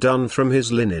was undone from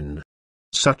his linen.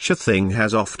 Such a thing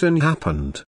has often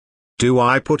happened. Do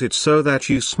I put it so that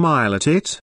you smile at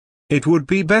it? It would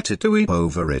be better to weep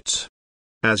over it.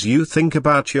 As you think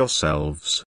about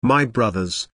yourselves, my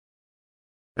brothers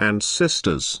and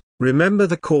sisters, remember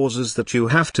the causes that you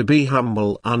have to be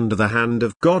humble under the hand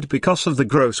of God because of the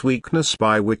gross weakness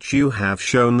by which you have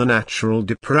shown the natural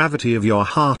depravity of your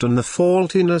heart and the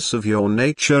faultiness of your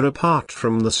nature apart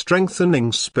from the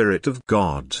strengthening Spirit of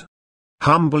God.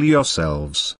 Humble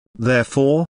yourselves,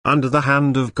 therefore, under the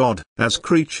hand of God, as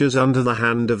creatures under the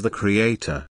hand of the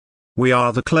Creator. We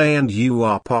are the clay and you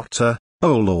are potter,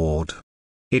 O Lord.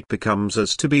 It becomes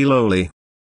us to be lowly.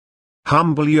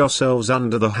 Humble yourselves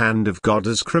under the hand of God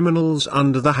as criminals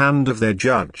under the hand of their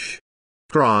judge.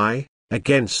 Cry,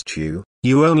 against you,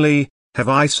 you only, have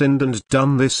I sinned and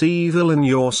done this evil in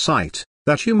your sight,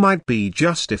 that you might be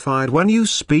justified when you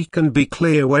speak and be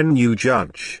clear when you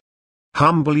judge.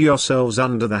 Humble yourselves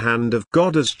under the hand of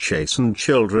God as chastened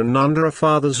children under a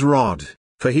father's rod,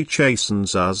 for he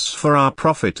chastens us for our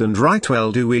profit and right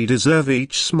well do we deserve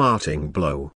each smarting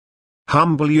blow.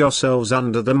 Humble yourselves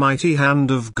under the mighty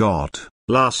hand of God,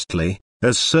 lastly,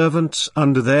 as servants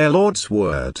under their Lord's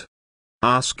word.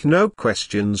 Ask no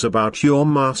questions about your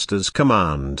master's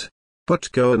command,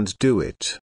 but go and do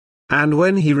it. And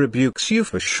when he rebukes you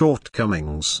for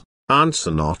shortcomings,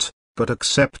 answer not, but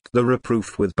accept the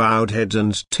reproof with bowed head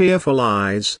and tearful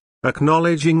eyes,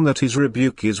 acknowledging that his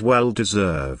rebuke is well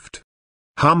deserved.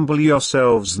 Humble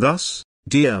yourselves thus,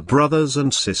 dear brothers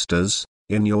and sisters,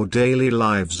 in your daily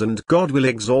lives and God will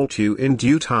exalt you in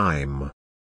due time.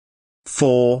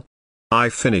 4. I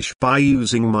finish by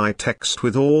using my text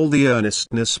with all the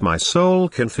earnestness my soul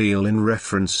can feel in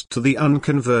reference to the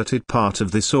unconverted part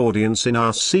of this audience in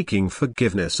our seeking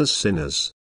forgiveness as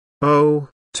sinners. Oh,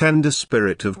 tender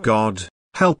Spirit of God,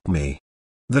 help me.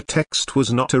 The text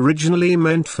was not originally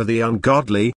meant for the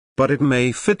ungodly, but it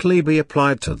may fitly be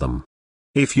applied to them.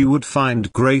 If you would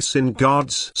find grace in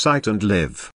God's sight and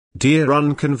live, dear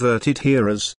unconverted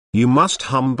hearers, you must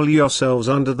humble yourselves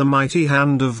under the mighty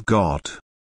hand of God.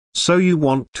 So you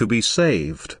want to be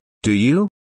saved, do you?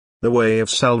 The way of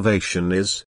salvation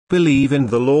is, believe in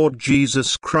the Lord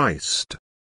Jesus Christ.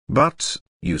 But,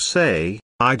 you say,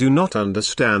 I do not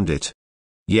understand it.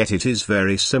 Yet it is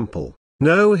very simple,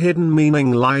 no hidden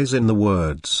meaning lies in the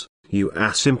words, you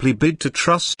are simply bid to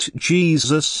trust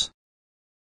Jesus.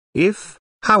 If,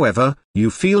 however, you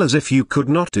feel as if you could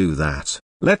not do that,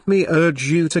 let me urge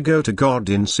you to go to God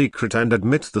in secret and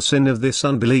admit the sin of this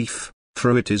unbelief,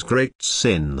 for it is great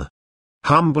sin.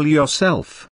 Humble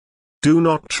yourself. Do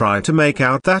not try to make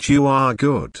out that you are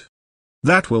good.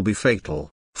 That will be fatal,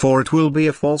 for it will be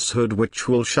a falsehood which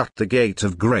will shut the gate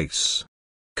of grace.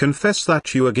 Confess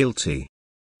that you are guilty.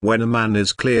 When a man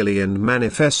is clearly and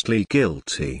manifestly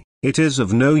guilty, it is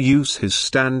of no use his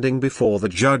standing before the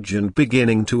judge and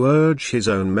beginning to urge his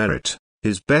own merit.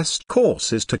 His best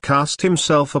course is to cast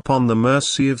himself upon the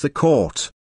mercy of the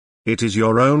court. It is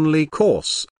your only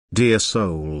course, dear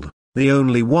soul, the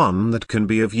only one that can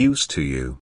be of use to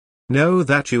you. Know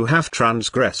that you have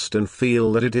transgressed and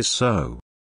feel that it is so.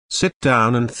 Sit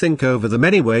down and think over the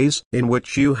many ways in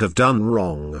which you have done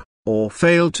wrong, or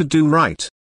failed to do right.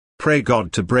 Pray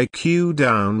God to break you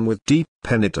down with deep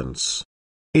penitence.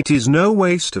 It is no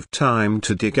waste of time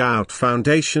to dig out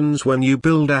foundations when you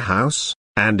build a house,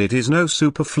 and it is no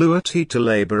superfluity to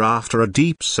labor after a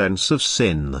deep sense of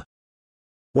sin.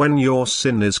 When your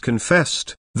sin is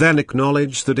confessed, then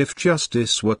acknowledge that if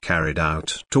justice were carried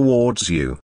out towards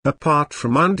you, apart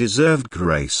from undeserved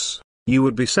grace, you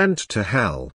would be sent to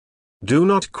hell. Do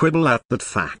not quibble at that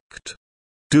fact.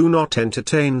 Do not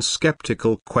entertain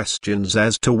skeptical questions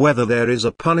as to whether there is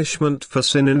a punishment for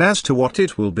sin and as to what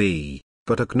it will be,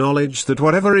 but acknowledge that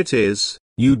whatever it is,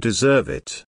 you deserve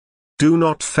it. Do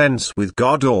not fence with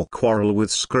God or quarrel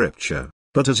with Scripture,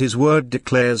 but as His word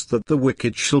declares that the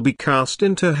wicked shall be cast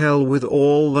into hell with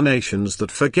all the nations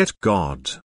that forget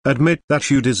God, admit that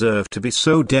you deserve to be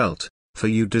so dealt, for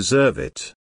you deserve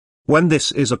it. When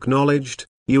this is acknowledged,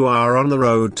 you are on the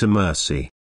road to mercy.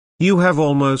 You have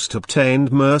almost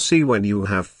obtained mercy when you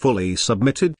have fully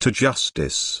submitted to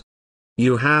justice.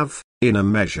 You have, in a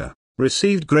measure,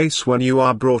 received grace when you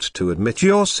are brought to admit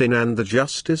your sin and the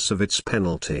justice of its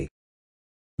penalty.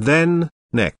 Then,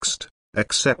 next,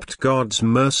 accept God's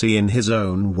mercy in His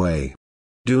own way.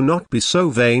 Do not be so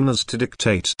vain as to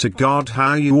dictate to God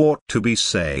how you ought to be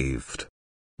saved.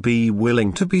 Be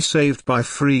willing to be saved by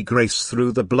free grace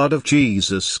through the blood of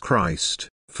Jesus Christ,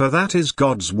 for that is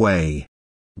God's way.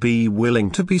 Be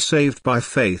willing to be saved by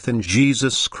faith in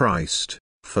Jesus Christ,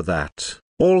 for that,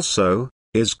 also,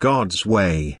 is God's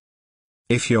way.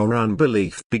 If your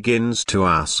unbelief begins to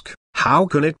ask, how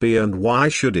can it be and why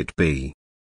should it be?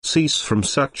 Cease from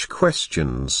such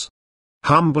questions.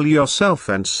 Humble yourself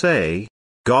and say,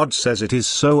 God says it is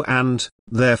so and,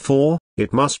 therefore,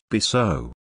 it must be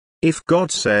so. If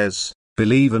God says,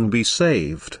 believe and be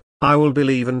saved, I will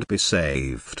believe and be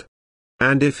saved.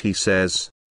 And if He says,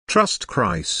 trust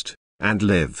Christ, and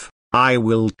live, I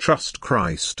will trust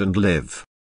Christ and live.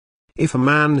 If a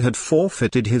man had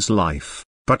forfeited his life,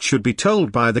 but should be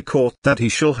told by the court that he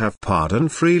shall have pardon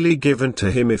freely given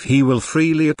to him if he will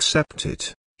freely accept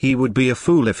it, he would be a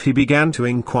fool if he began to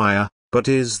inquire, but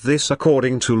is this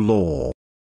according to law?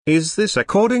 Is this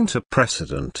according to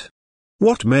precedent?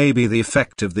 What may be the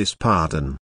effect of this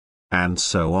pardon? And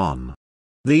so on.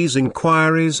 These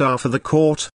inquiries are for the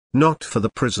court, not for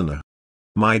the prisoner.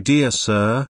 My dear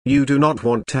sir, you do not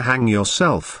want to hang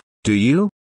yourself, do you?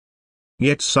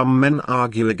 Yet some men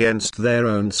argue against their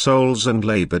own souls and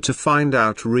labor to find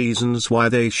out reasons why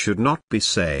they should not be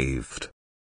saved.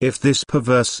 If this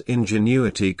perverse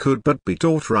ingenuity could but be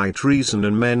taught right reason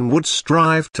and men would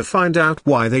strive to find out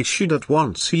why they should at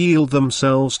once yield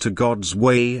themselves to God's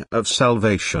way of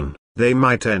salvation, they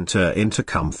might enter into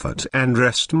comfort and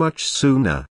rest much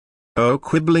sooner. O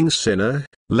quibbling sinner,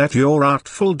 let your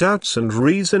artful doubts and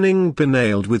reasoning be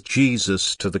nailed with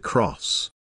Jesus to the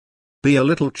cross. Be a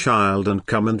little child and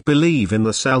come and believe in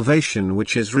the salvation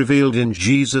which is revealed in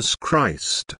Jesus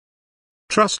Christ.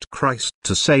 Trust Christ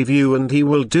to save you and He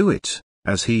will do it,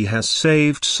 as He has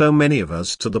saved so many of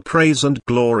us to the praise and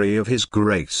glory of His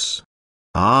grace.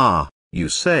 Ah, you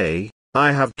say,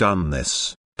 I have done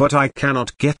this, but I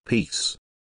cannot get peace.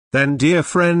 Then dear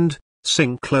friend,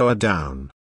 sink lower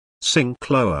down. Sink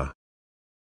lower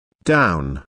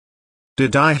down.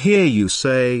 Did I hear you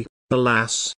say,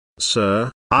 alas,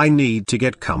 sir, I need to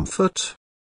get comfort?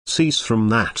 Cease from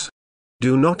that.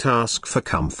 Do not ask for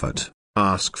comfort.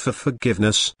 Ask for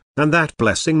forgiveness, and that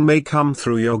blessing may come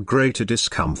through your greater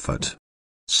discomfort.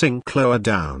 Sink lower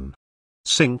down.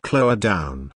 Sink lower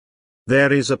down.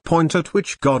 There is a point at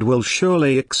which God will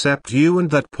surely accept you, and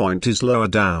that point is lower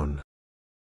down.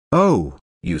 Oh,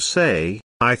 you say,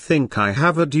 I think I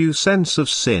have a due sense of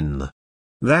sin.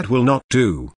 That will not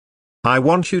do. I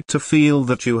want you to feel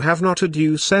that you have not a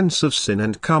due sense of sin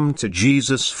and come to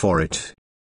Jesus for it.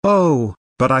 Oh,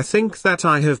 but I think that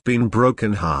I have been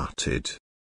broken-hearted.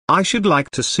 I should like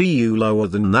to see you lower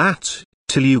than that,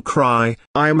 till you cry,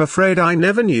 I am afraid I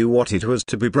never knew what it was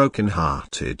to be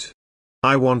broken-hearted.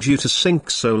 I want you to sink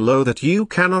so low that you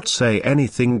cannot say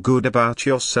anything good about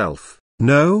yourself,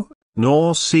 no,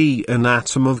 nor see an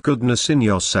atom of goodness in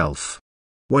yourself.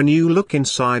 When you look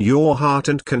inside your heart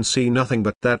and can see nothing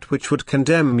but that which would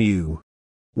condemn you.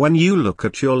 When you look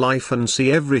at your life and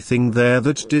see everything there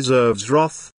that deserves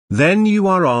wrath, then you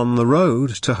are on the road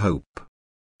to hope.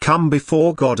 Come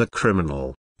before God a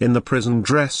criminal, in the prison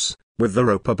dress, with the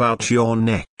rope about your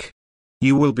neck.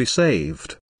 You will be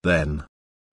saved, then.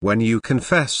 When you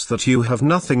confess that you have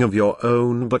nothing of your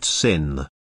own but sin.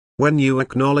 When you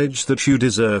acknowledge that you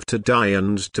deserve to die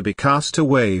and to be cast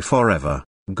away forever,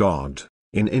 God,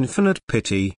 in infinite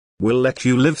pity, will let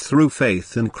you live through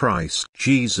faith in Christ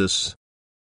Jesus.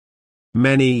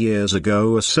 Many years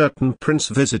ago a certain prince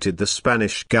visited the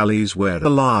Spanish galleys where a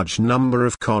large number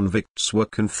of convicts were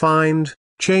confined,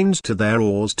 chained to their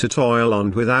oars to toil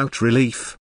on without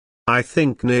relief. I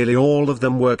think nearly all of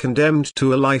them were condemned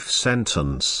to a life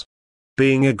sentence.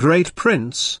 Being a great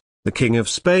prince, the King of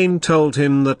Spain told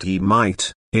him that he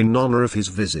might, in honor of his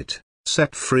visit,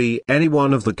 set free any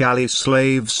one of the galley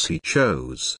slaves he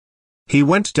chose. He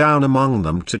went down among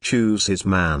them to choose his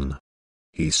man.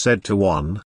 He said to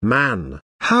one, Man,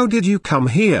 how did you come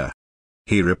here?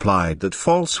 He replied that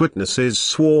false witnesses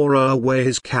swore away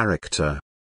his character.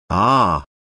 Ah,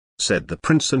 said the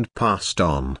prince and passed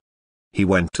on. He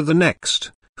went to the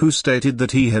next, who stated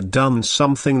that he had done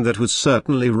something that was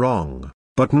certainly wrong,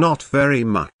 but not very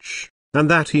much, and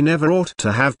that he never ought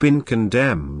to have been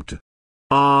condemned.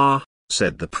 Ah,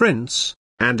 said the prince,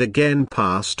 and again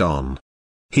passed on.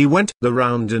 He went the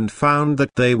round and found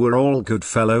that they were all good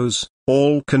fellows,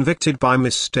 all convicted by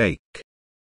mistake.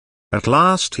 At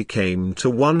last he came to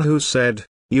one who said,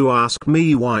 You ask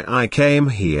me why I came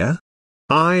here?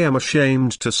 I am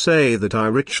ashamed to say that I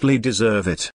richly deserve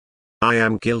it. I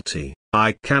am guilty,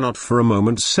 I cannot for a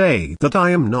moment say that I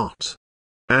am not.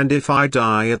 And if I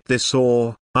die at this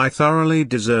oar, I thoroughly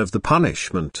deserve the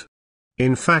punishment.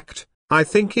 In fact, I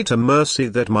think it a mercy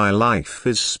that my life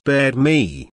is spared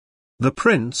me. The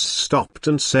prince stopped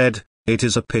and said, It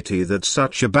is a pity that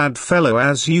such a bad fellow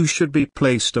as you should be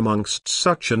placed amongst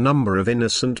such a number of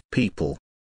innocent people.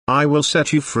 I will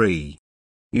set you free.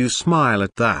 You smile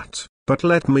at that, but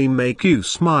let me make you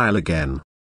smile again.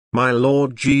 My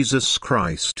Lord Jesus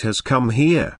Christ has come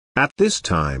here, at this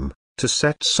time, to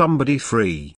set somebody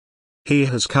free. He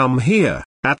has come here,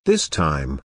 at this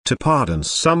time, to pardon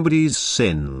somebody's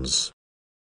sins.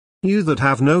 You that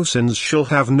have no sins shall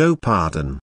have no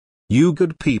pardon. You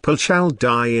good people shall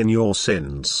die in your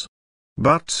sins.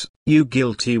 But, you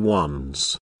guilty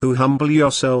ones, who humble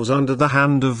yourselves under the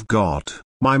hand of God,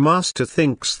 my Master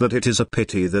thinks that it is a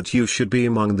pity that you should be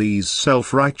among these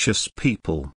self-righteous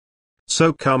people.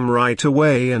 So come right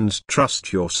away and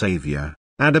trust your Saviour,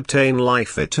 and obtain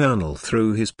life eternal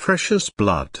through his precious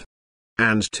blood.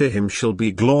 And to him shall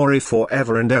be glory for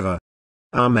ever and ever.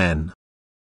 Amen.